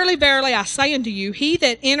 Verily, verily, I say unto you, he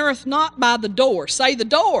that entereth not by the door, say the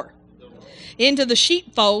door, into the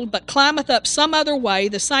sheepfold, but climbeth up some other way,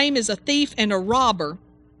 the same is a thief and a robber.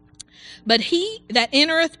 But he that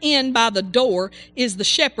entereth in by the door is the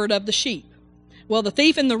shepherd of the sheep. Well, the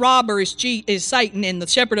thief and the robber is Satan, and the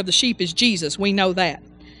shepherd of the sheep is Jesus. We know that.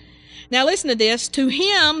 Now listen to this. To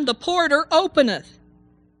him the porter openeth.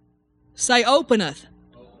 Say, openeth.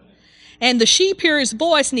 And the sheep hear his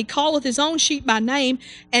voice, and he calleth his own sheep by name,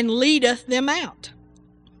 and leadeth them out.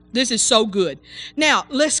 This is so good. Now,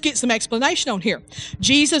 let's get some explanation on here.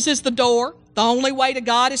 Jesus is the door. The only way to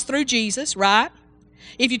God is through Jesus, right?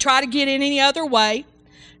 If you try to get in any other way,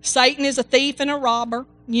 Satan is a thief and a robber.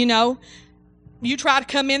 You know, you try to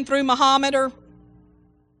come in through Muhammad or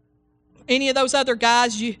any of those other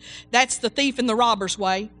guys, that's the thief and the robber's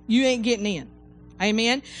way. You ain't getting in.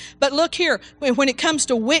 Amen. But look here, when it comes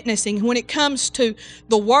to witnessing, when it comes to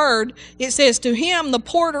the word, it says, to him the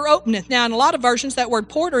porter openeth. Now, in a lot of versions, that word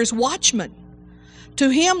porter is watchman. To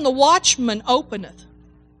him the watchman openeth.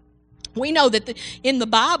 We know that in the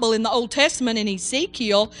Bible, in the Old Testament, in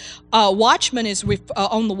Ezekiel, watchman is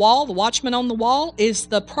on the wall. The watchman on the wall is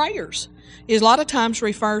the prayers. It a lot of times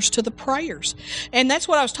refers to the prayers. And that's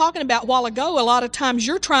what I was talking about a while ago. A lot of times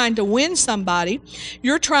you're trying to win somebody.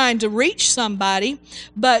 You're trying to reach somebody.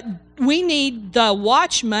 But we need the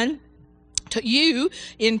watchman to you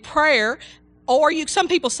in prayer. Or some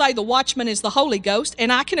people say the watchman is the Holy Ghost.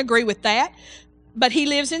 And I can agree with that. But he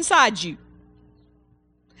lives inside you.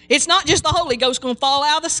 It's not just the Holy Ghost going to fall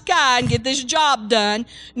out of the sky and get this job done.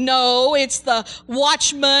 No, it's the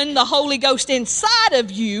watchman, the Holy Ghost inside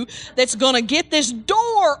of you that's going to get this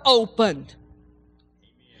door opened.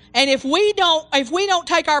 And if we don't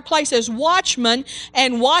take our place as watchmen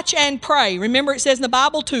and watch and pray, remember it says in the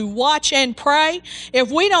Bible to watch and pray.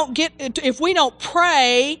 If we don't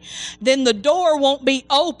pray, then the door won't be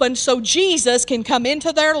opened so Jesus can come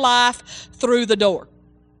into their life through the door.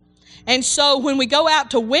 And so when we go out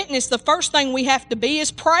to witness, the first thing we have to be is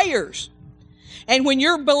prayers. And when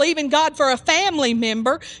you're believing God for a family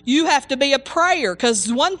member, you have to be a prayer,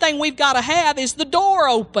 because one thing we've got to have is the door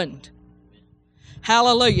opened.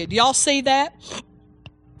 Hallelujah. Do y'all see that?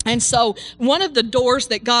 And so one of the doors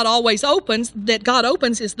that God opens,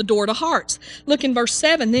 is the door to hearts. Look in verse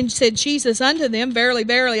 7. Then said Jesus unto them, Verily,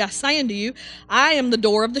 verily, I say unto you, I am the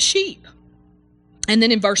door of the sheep. And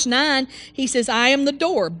then in verse 9, he says, I am the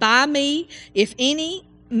door. By me, if any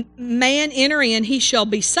man enter in, he shall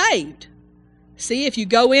be saved. See, if you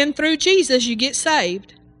go in through Jesus, you get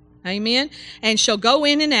saved. Amen. And shall go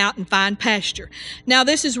in and out and find pasture. Now,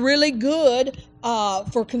 this is really good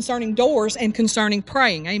for concerning doors and concerning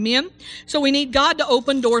praying. Amen. So we need God to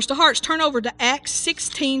open doors to hearts. Turn over to Acts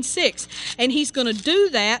 16:6. And he's going to do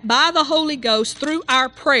that by the Holy Ghost through our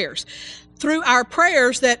prayers. Through our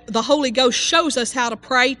prayers that the Holy Ghost shows us how to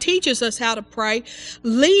pray, teaches us how to pray,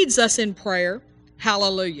 leads us in prayer.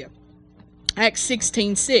 Hallelujah. Acts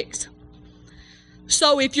 16:6.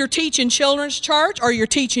 So if you're teaching children's church, or you're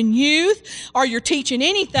teaching youth, or you're teaching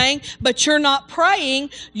anything, but you're not praying,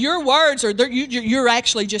 your words are, you're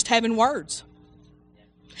actually just having words.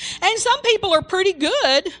 And some people are pretty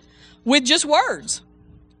good with just words.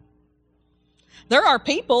 There are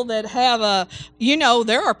people that have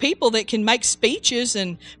there are people that can make speeches,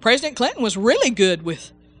 and President Clinton was really good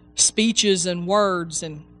with speeches and words,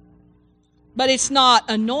 but it's not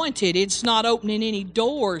anointed. It's not opening any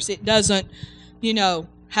doors. It doesn't,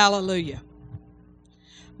 hallelujah.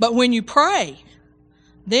 But when you pray,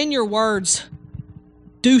 then your words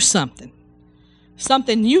do something.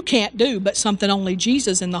 Something you can't do, but something only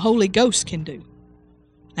Jesus and the Holy Ghost can do.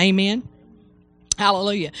 Amen.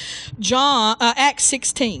 Hallelujah. Acts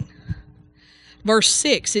 16, verse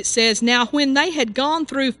 6, it says, Now when they had gone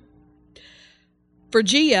through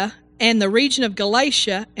Phrygia and the region of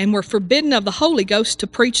Galatia, and were forbidden of the Holy Ghost to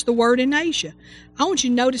preach the word in Asia. I want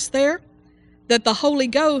you to notice there that the Holy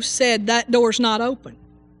Ghost said that door's not open.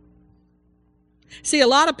 See, a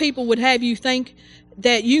lot of people would have you think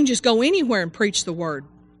that you can just go anywhere and preach the word.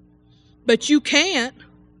 But you can't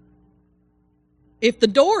if the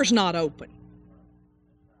door's not open.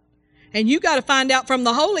 And you got to find out from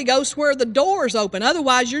the Holy Ghost where the door's open.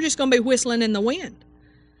 Otherwise, you're just going to be whistling in the wind.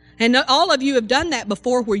 And all of you have done that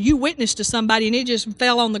before, where you witnessed to somebody and it just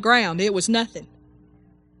fell on the ground. It was nothing.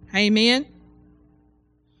 Amen?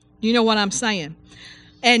 You know what I'm saying?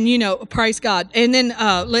 And, praise God. And then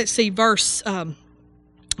let's see, verse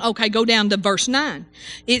Okay, go down to verse 9.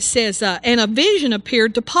 It says, and a vision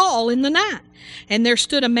appeared to Paul in the night. And there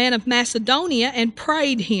stood a man of Macedonia and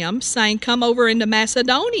prayed him, saying, come over into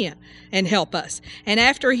Macedonia and help us. And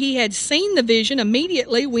after he had seen the vision,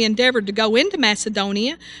 immediately we endeavored to go into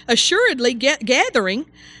Macedonia, assuredly gathering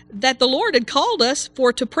that the Lord had called us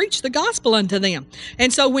for to preach the gospel unto them.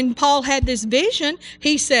 And so when Paul had this vision,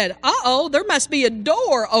 he said, there must be a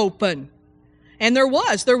door open. And there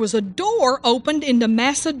was a door opened into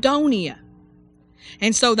Macedonia.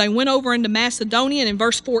 And so they went over into Macedonia, and in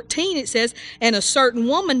verse 14 it says, and a certain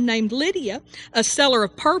woman named Lydia, a seller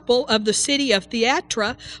of purple of the city of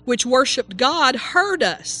Thyatira, which worshipped God, heard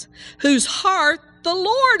us, whose heart the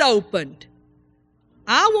Lord opened.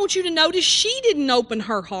 I want you to notice she didn't open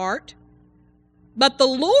her heart, but the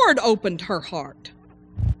Lord opened her heart.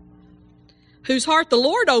 Whose heart the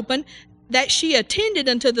Lord opened, that she attended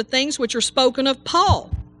unto the things which are spoken of Paul.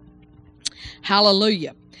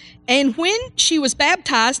 Hallelujah. And when she was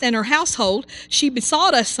baptized and her household, she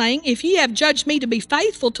besought us, saying, if ye have judged me to be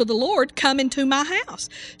faithful to the Lord, come into my house.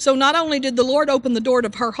 So not only did the Lord open the door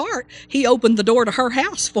to her heart, he opened the door to her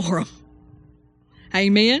house for them.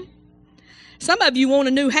 Amen. Some of you want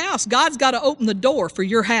a new house. God's got to open the door for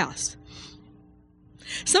your house.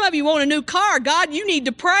 Some of you want a new car. God, you need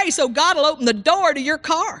to pray so God will open the door to your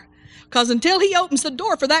car. Because until he opens the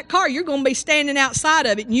door for that car, you're going to be standing outside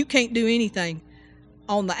of it and you can't do anything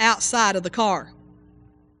on the outside of the car.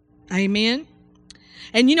 Amen.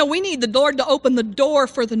 And we need the Lord to open the door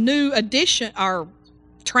for the new addition, or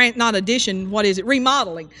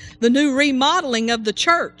remodeling. The new remodeling of the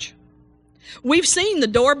church. We've seen the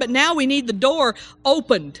door, but now we need the door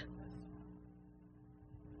opened.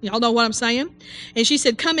 Y'all know what I'm saying? And she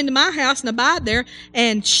said, come into my house and abide there.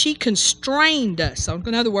 And she constrained us. So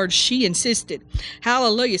in other words, she insisted.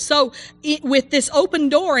 Hallelujah. So with this open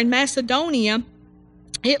door in Macedonia,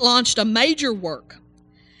 it launched a major work.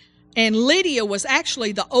 And Lydia was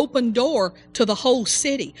actually the open door to the whole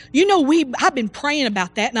city. I've been praying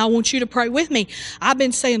about that, and I want you to pray with me. I've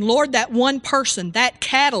been saying, Lord, that one person, that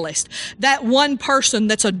catalyst, that one person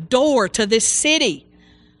that's a door to this city.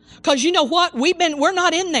 Because you know what? We're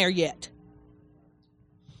not in there yet.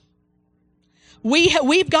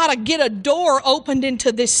 We've got to get a door opened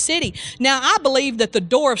into this city. Now, I believe that the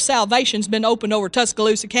door of salvation's been opened over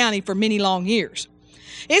Tuscaloosa County for many long years.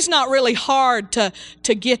 It's not really hard to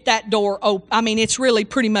get that door open. I mean, it's really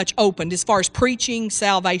pretty much opened as far as preaching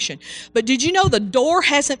salvation. But did you know the door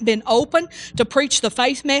hasn't been open to preach the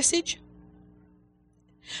faith message?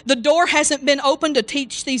 The door hasn't been open to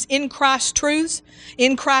teach these in Christ truths,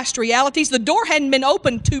 in Christ realities. The door hadn't been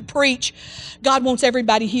open to preach God wants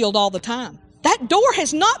everybody healed all the time. That door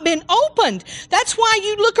has not been opened. That's why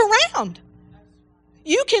you look around.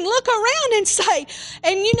 You can look around and say,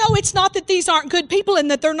 and it's not that these aren't good people and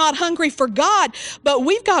that they're not hungry for God, but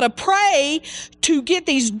we've got to pray to get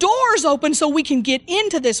these doors open so we can get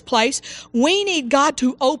into this place. We need God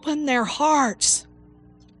to open their hearts.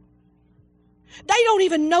 They don't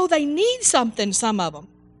even know they need something, some of them.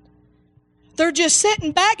 They're just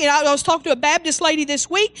sitting back. And I was talking to a Baptist lady this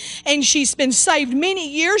week, and she's been saved many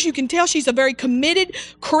years. You can tell she's a very committed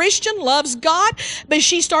Christian, loves God. But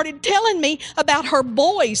she started telling me about her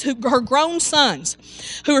boys, her grown sons,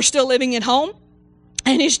 who are still living at home.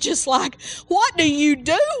 And it's just like, what do you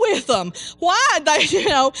do with them? Why?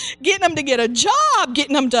 Getting them to get a job,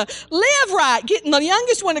 getting them to live right, getting the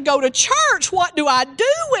youngest one to go to church. What do I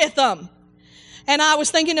do with them? And I was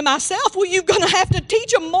thinking to myself, well, you're going to have to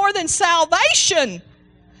teach them more than salvation.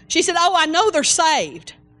 She said, I know they're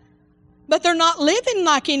saved, but they're not living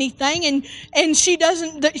like anything. And she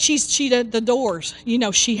doesn't, she did the doors.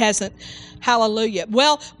 She hasn't. Hallelujah.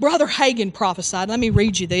 Well, Brother Hagin prophesied. Let me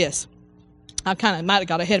read you this. I kind of might have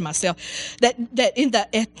got ahead of myself. That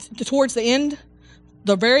towards the end,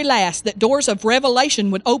 the very last, that doors of revelation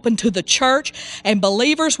would open to the church and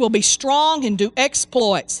believers will be strong and do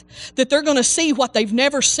exploits, that they're going to see what they've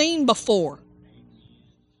never seen before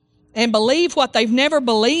and believe what they've never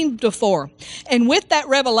believed before. And with that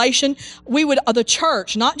revelation, the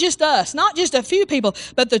church, not just us, not just a few people,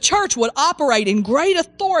 but the church would operate in great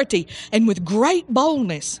authority and with great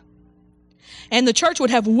boldness. And the church would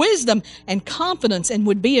have wisdom and confidence and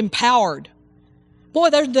would be empowered. Boy,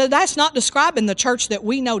 that's not describing the church that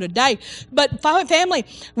we know today. But family,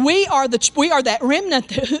 we are that remnant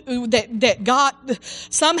that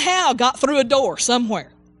somehow got through a door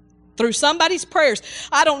somewhere, through somebody's prayers.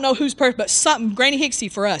 I don't know whose prayers, but Granny Hicksy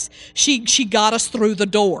for us, she got us through the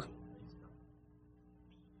door.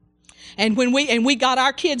 And we got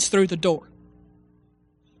our kids through the door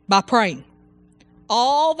by praying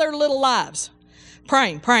all their little lives,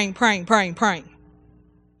 praying.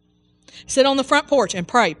 Sit on the front porch and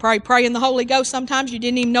pray. Pray in the Holy Ghost. Sometimes you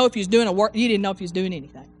didn't even know if you was doing a work. You didn't know if you was doing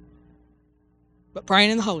anything. But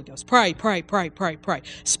praying in the Holy Ghost. Pray.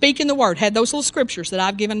 Speaking the word. Had those little scriptures that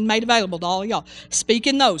I've given and made available to all of y'all.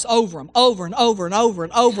 Speaking those over them, over and over and over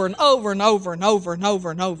and over and over and over and over and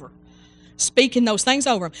over and over. Speaking those things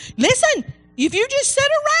over them. Listen, if you just sit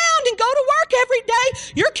around and go to work every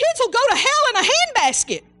day, your kids will go to hell in a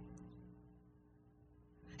handbasket.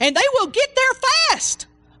 And they will get there fast.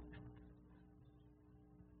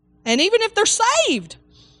 And even if they're saved,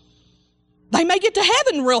 they may get to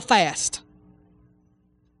heaven real fast.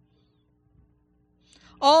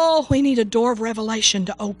 Oh, we need a door of revelation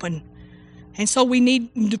to open. And so we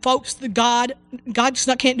need folks that God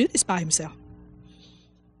can't do this by himself.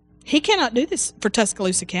 He cannot do this for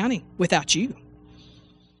Tuscaloosa County without you.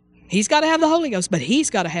 He's got to have the Holy Ghost, but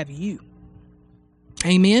he's got to have you.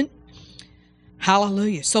 Amen.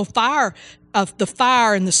 Hallelujah. So the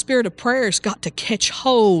fire and the spirit of prayer has got to catch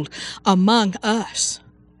hold among us.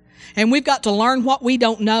 And we've got to learn what we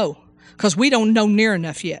don't know, because we don't know near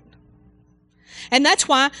enough yet. And that's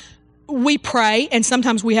why we pray, and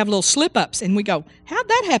sometimes we have little slip-ups, and we go, how'd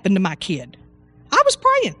that happen to my kid? I was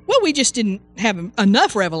praying. Well, we just didn't have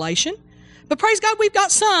enough revelation. But praise God, we've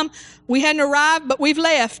got some. We hadn't arrived, but we've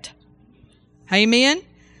left. Amen.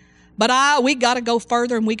 But we got to go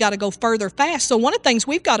further, and we got to go further fast. So one of the things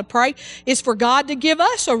we've got to pray is for God to give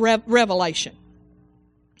us a revelation.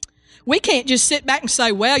 We can't just sit back and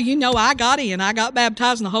say, well, you know, I got in. I got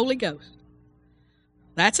baptized in the Holy Ghost.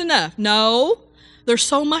 That's enough. No, there's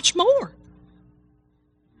so much more.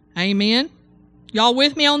 Amen. Y'all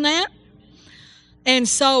with me on that? And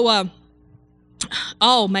so,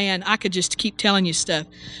 oh man, I could just keep telling you stuff.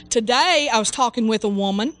 Today, I was talking with a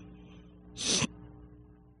woman.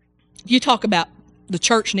 You talk about the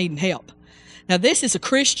church needing help. Now, this is a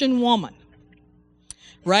Christian woman.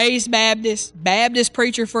 Raised Baptist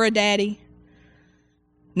preacher for a daddy.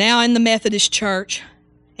 Now in the Methodist church.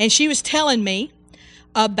 And she was telling me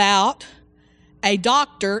about a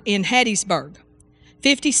doctor in Hattiesburg,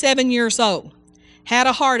 57 years old, had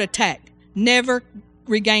a heart attack, never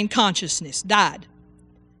regained consciousness, died.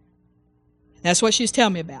 That's what she was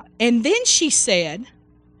telling me about. And then she said,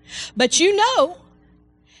 but you know,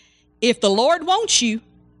 if the Lord wants you,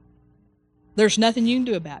 there's nothing you can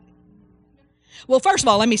do about it. Well, first of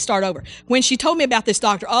all, let me start over. When she told me about this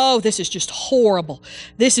doctor, oh, this is just horrible.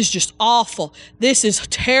 This is just awful. This is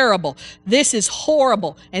terrible. This is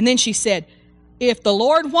horrible. And then she said, if the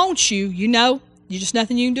Lord wants you, you know, there's just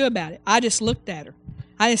nothing you can do about it. I just looked at her.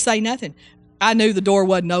 I didn't say nothing. I knew the door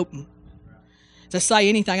wasn't open. To say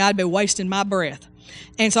anything, I'd be wasting my breath.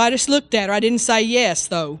 And so I just looked at her. I didn't say yes,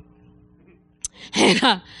 though.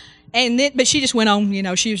 But she just went on, you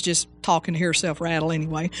know, she was just talking to hear herself rattle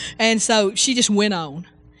anyway. And so she just went on.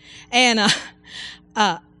 And,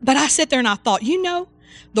 but I sat there and I thought, you know,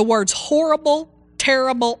 the words horrible,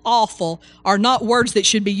 terrible, awful are not words that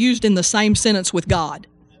should be used in the same sentence with God.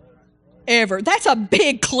 Ever. That's a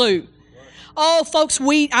big clue. Oh, folks,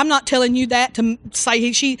 I'm not telling you that to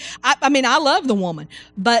say I mean, I love the woman,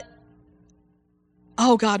 but,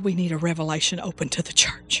 oh God, we need a revelation open to the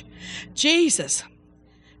church. Jesus.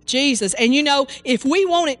 And you know, if we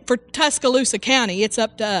want it for Tuscaloosa County, it's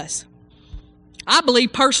up to us. I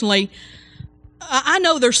believe personally, I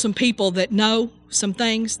know there's some people that know some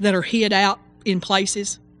things that are hid out in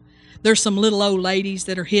places. There's some little old ladies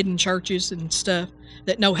that are hidden churches and stuff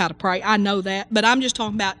that know how to pray. I know that. But I'm just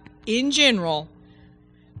talking about in general.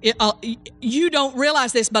 You don't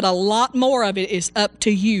realize this, but a lot more of it is up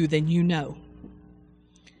to you than you know.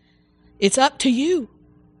 It's up to you.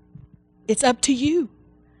 It's up to you.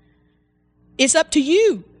 It's up to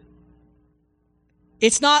you.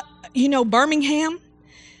 It's not, you know, Birmingham.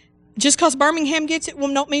 Just because Birmingham gets it will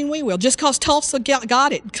not mean we will. Just because Tulsa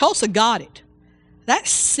got it. Tulsa got it. That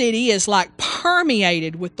city is like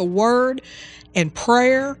permeated with the word and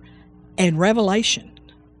prayer and revelation.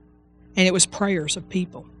 And it was prayers of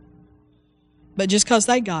people. But just because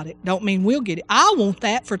they got it don't mean we'll get it. I want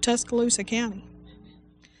that for Tuscaloosa County.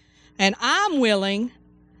 And I'm willing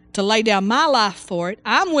to lay down my life for it.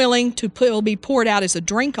 I'm willing to it'll be poured out as a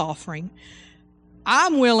drink offering.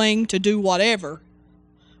 I'm willing to do whatever,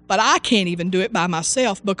 but I can't even do it by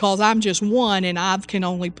myself because I'm just one and I can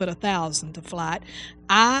only put 1,000 to flight.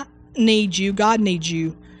 I need you. God needs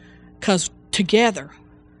you, because together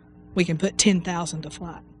we can put 10,000 to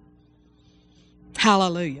flight.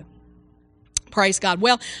 Hallelujah. Praise God.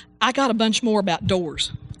 Well, I got a bunch more about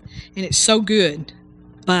doors, and it's so good,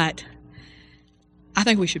 but I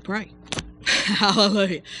think we should pray.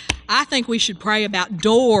 Hallelujah. I think we should pray about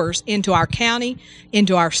doors into our county,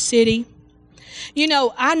 into our city. You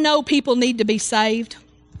know, I know people need to be saved.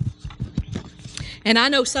 And I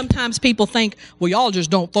know sometimes people think, well, y'all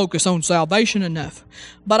just don't focus on salvation enough.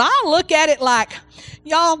 But I look at it like,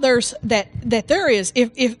 y'all, there's there is,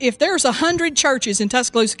 if there's 100 churches in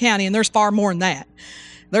Tuscaloosa County, and there's far more than that,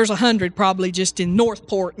 there's 100 probably just in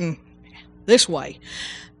Northport and this way.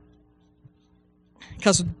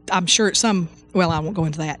 Because I'm sure it's well, I won't go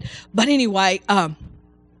into that. But anyway,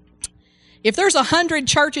 if there's 100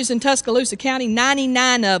 churches in Tuscaloosa County,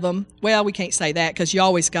 99 of them, well, we can't say that because you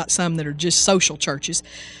always got some that are just social churches.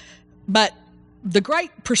 But the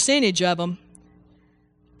great percentage of them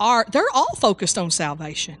they're all focused on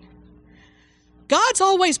salvation. God's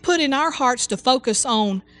always put in our hearts to focus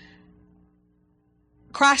on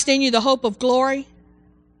Christ in you, the hope of glory,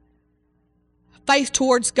 faith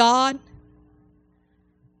towards God,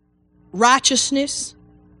 righteousness,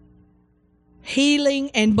 healing,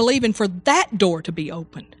 and believing for that door to be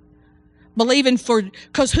opened.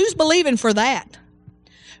 Because who's believing for that?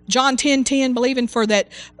 John 10:10, believing for that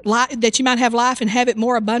you might have life and have it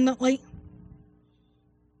more abundantly.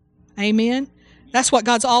 Amen. That's what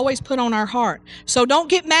God's always put on our heart. So don't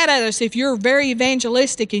get mad at us if you're very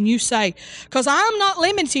evangelistic and you say, because I'm not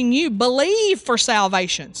limiting you, believe for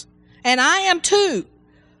salvations. And I am too.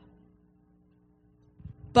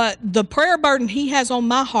 But the prayer burden He has on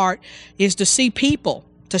my heart is to see people,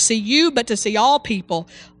 to see you, but to see all people,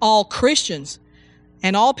 all Christians,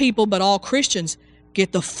 and all people, but all Christians,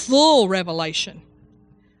 get the full revelation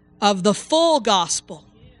of the full gospel,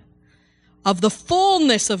 of the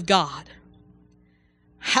fullness of God.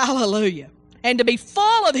 Hallelujah. And to be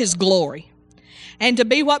full of His glory. And to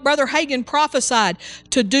be what Brother Hagin prophesied,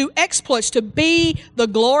 to do exploits, to be the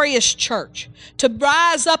glorious church, to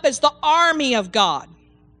rise up as the army of God,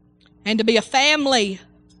 and to be a family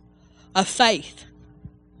of faith.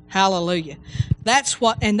 Hallelujah. That's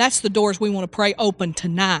the doors we want to pray open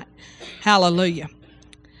tonight. Hallelujah.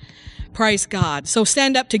 Praise God. So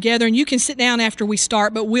stand up together, and you can sit down after we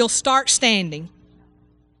start, but we'll start standing.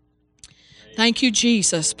 Thank you,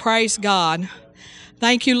 Jesus. Praise God.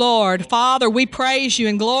 Thank you, Lord. Father, we praise you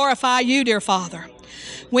and glorify you, dear Father.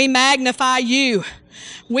 We magnify you.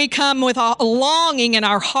 We come with a longing in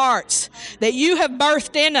our hearts that you have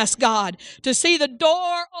birthed in us, God, to see the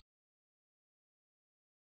door